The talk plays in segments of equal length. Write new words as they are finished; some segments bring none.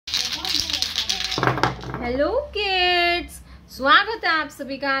Hello kids, स्वागत है आप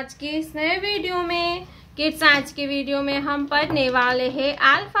सभी का आज के इस नए वीडियो में। किड्स, आज के वीडियो में हम पढ़ने वाले हैं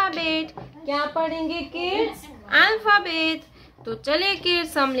अल्फाबेट। क्या पढ़ेंगे किड्स? अल्फाबेट। तो चलिए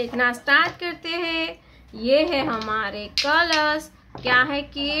किड्स, हम लिखना स्टार्ट करते हैं। ये है हमारे कलर्स। क्या है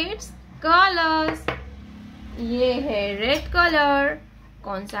किड्स? कलर्स। ये है रेड कलर।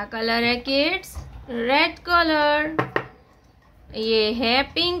 कौन सा कलर है किड्स? Red colour. ये है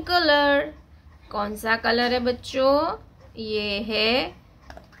पिंक कलर। कौन सा कलर है बच्चों? ये है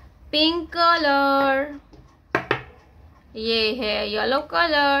पिंक कलर। ये है येलो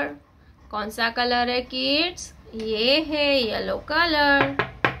कलर। कौन सा कलर है किड्स? ये है येलो कलर।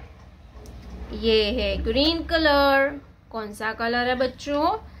 ये है ग्रीन कलर। कौन सा कलर है बच्चों?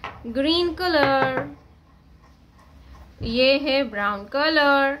 Green colour. ये है ब्राउन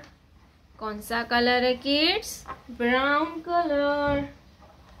कलर। कौन सा कलर है किड्स? Brown colour.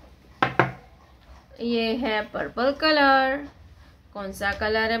 ये है पर्पल कलर। कौन सा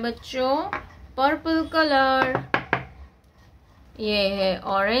कलर है बच्चों? Purple colour. ये है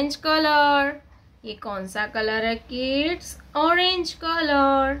ऑरेंज कलर। ये कौन सा कलर है किड्स? Orange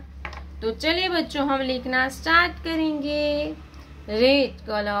colour. तो चलिए बच्चों, हम लिखना स्टार्ट करेंगे। रेड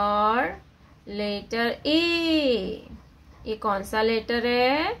कलर, लेटर ए। ये कौन सा लेटर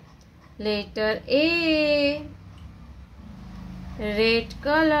है? Letter A. Red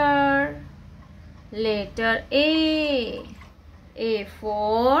colour, letter A. A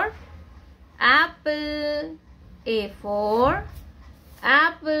for apple. A for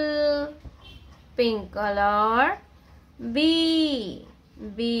apple. Pink color. B.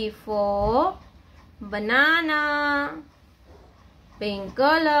 B for banana. Pink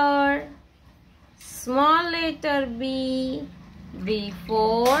color. Small letter B. B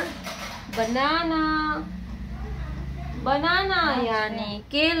for banana. Banana यानी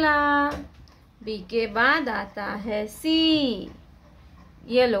केला। B के बाद आता है सी।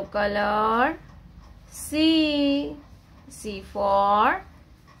 Yellow colour. C. C for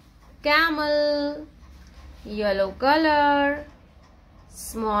camel. Yellow colour.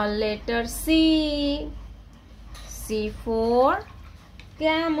 Small letter C. C for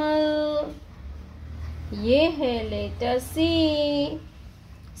camel. ये है letter सी।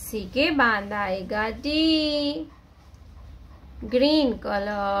 सी के बाद आएगा D. Green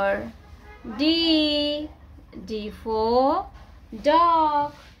colour. D. D for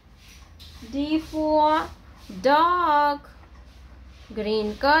dog. D for dog. Green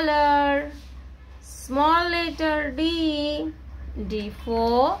color. Small letter D. D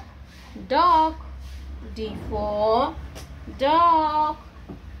for dog. D for dog.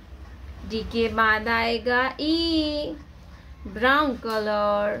 D के बाद आएगा E. Brown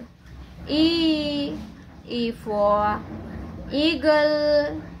color. E. E for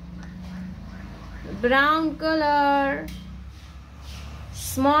eagle. Brown color.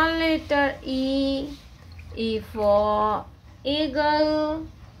 Small letter E. E for eagle.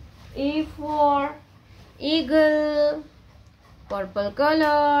 E for eagle. Purple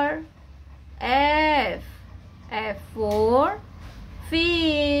color. F. F for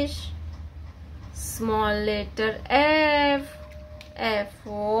fish. Small letter F. F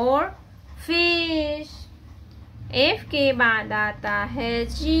for fish. F के बाद आता है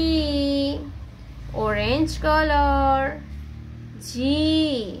G. Orange color.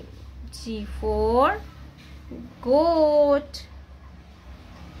 G. G for goat.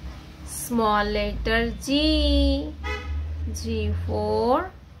 Small letter G. G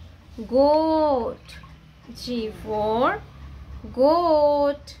for goat. G for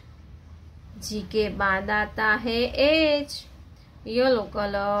goat. G के बाद आता है H. Yellow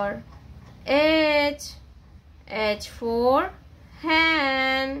color. H. H for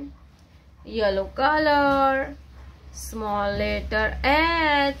hen. Yellow color. Small letter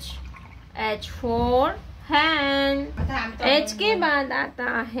H. H for hen. H के बाद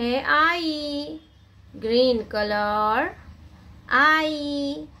आता है I. Green color.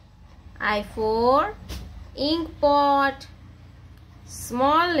 I. I for ink pot.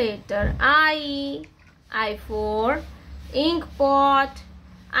 Small letter I. I for ink pot.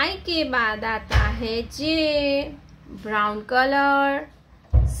 I के बाद आता है J. Brown color.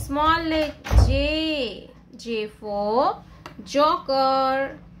 Small letter J. J for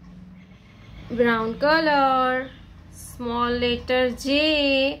joker. Brown color. Small letter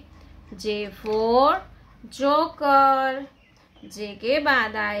J. J for joker. J के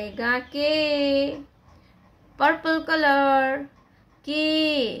बाद आएगा K. Purple color.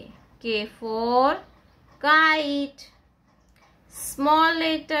 K. K for kite. Small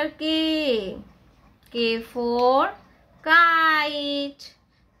letter K. K for kite.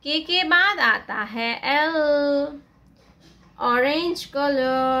 के बाद आता है L, orange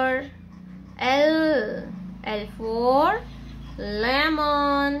colour, L for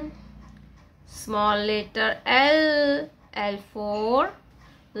lemon, small letter L for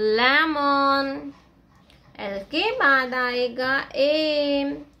lemon. L के बाद आएगा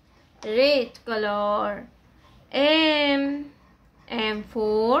M, red colour, M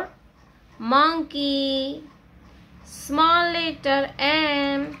for monkey, small letter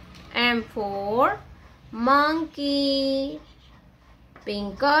M for monkey.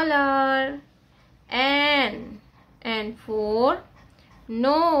 Pink color, N for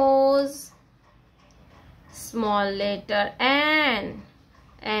nose, small letter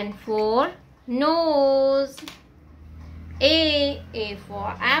N for nose. A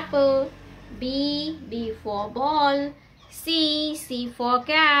for apple, B for ball, C for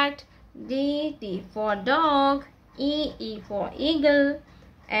cat, D for dog, E for eagle,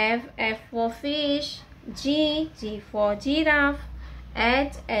 F for fish, G for giraffe,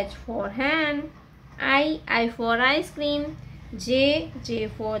 H for hen, I for ice cream, J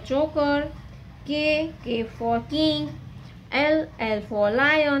for joker, K for king, L for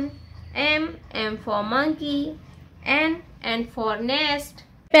lion, M for monkey, N for nest.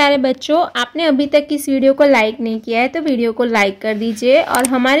 प्यारे बच्चों, आपने अभी तक इस video को like नहीं किया है तो वीडियो को लाइक कर दीजिए और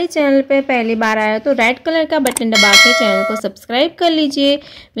हमारे चैनल पे पहली बार आया तो रेड कलर का बटन दबा के चैनल को सब्सक्राइब कर लीजिए।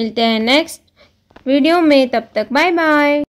 मिलते हैं नेक्स्ट वीडियो में, तब तक बाय बाय।